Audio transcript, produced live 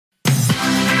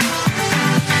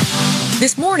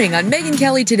This morning on Megyn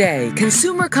Kelly Today,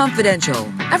 Consumer Confidential.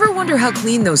 Ever wonder how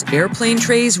clean those airplane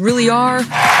trays really are?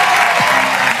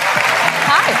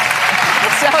 Hi.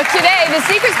 So today, the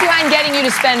secrets behind getting you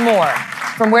to spend more.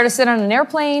 From where to sit on an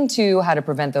airplane to how to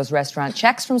prevent those restaurant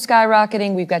checks from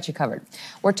skyrocketing, we've got you covered.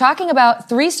 We're talking about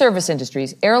three service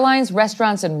industries: airlines,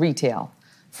 restaurants, and retail.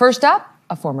 First up,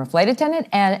 a former flight attendant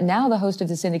and now the host of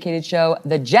the syndicated show,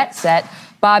 The Jet Set,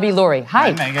 Laurie.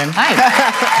 Hi. Hi, Megyn. Hi.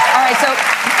 All right, so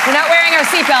we're not wearing our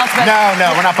seatbelts, but...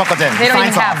 No, we're not buckled in. They don't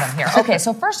even have them here. Okay,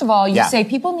 so first of all, you Yeah. say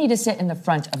people need to sit in the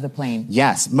front of the plane.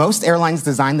 Yes, most airlines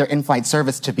design their in-flight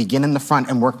service to begin in the front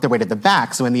and work their way to the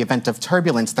back, so in the event of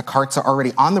turbulence, the carts are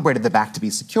already on their way to the back to be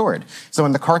secured. So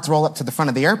when the carts roll up to the front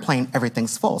of the airplane,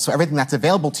 everything's full. So everything that's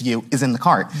available to you is in the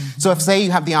cart. So if, say, you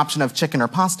have the option of chicken or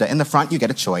pasta, in the front, you get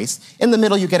a choice. In the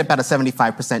middle, you get about a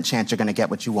 75% chance you're going to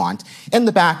get what you want. In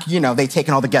the back, you know, they've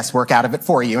taken all the guesswork out of it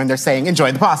for you, and they're saying,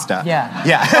 enjoy the pasta. Yeah.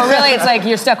 Yeah. Well, really, it's like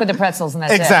you're stuck with the pretzels and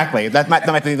that's Exactly. That might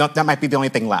be the only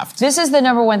thing left. This is the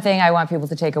number one thing I want people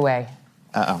to take away.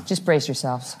 Uh-oh. Just brace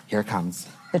yourselves. Here it comes.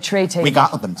 The tray table. We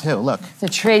got them, too. Look. The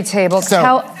tray table.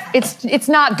 So- It's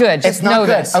not good. Just It's not know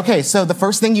good. this. Okay, so the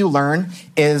first thing you learn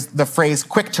is the phrase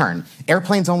quick turn.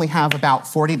 Airplanes only have about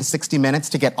 40 to 60 minutes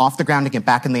to get off the ground and get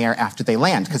back in the air after they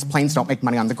land, because planes don't make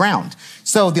money on the ground.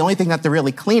 So the only thing that they're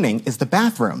really cleaning is the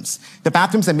bathrooms. The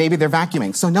bathrooms, and maybe they're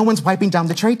vacuuming. So no one's wiping down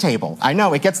the tray table. I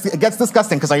know, it gets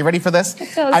disgusting, because are you ready for this?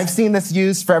 It does. I've seen this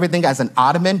used for everything as an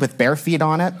ottoman with bare feet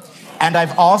on it. And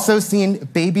I've also seen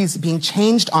babies being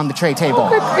changed on the tray table. Oh,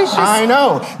 good gracious. I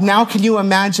know. Now can you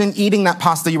imagine eating that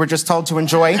pasta you were just told to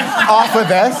enjoy off of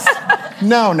this?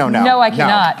 No. No, I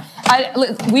cannot.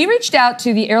 We reached out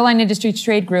to the Airline Industry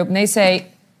Trade Group, and they say,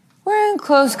 we're in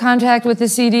close contact with the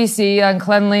CDC on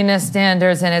cleanliness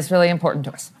standards, and it's really important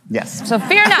to us. Yes. So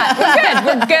fear not.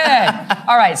 We're good.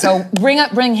 All right, so bring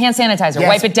hand sanitizer. Yes,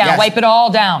 Wipe it down. yes. Wipe it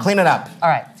all down. Clean it up. All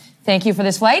right. Thank you for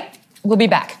this flight. We'll be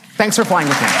back. Thanks for flying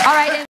with me. All right.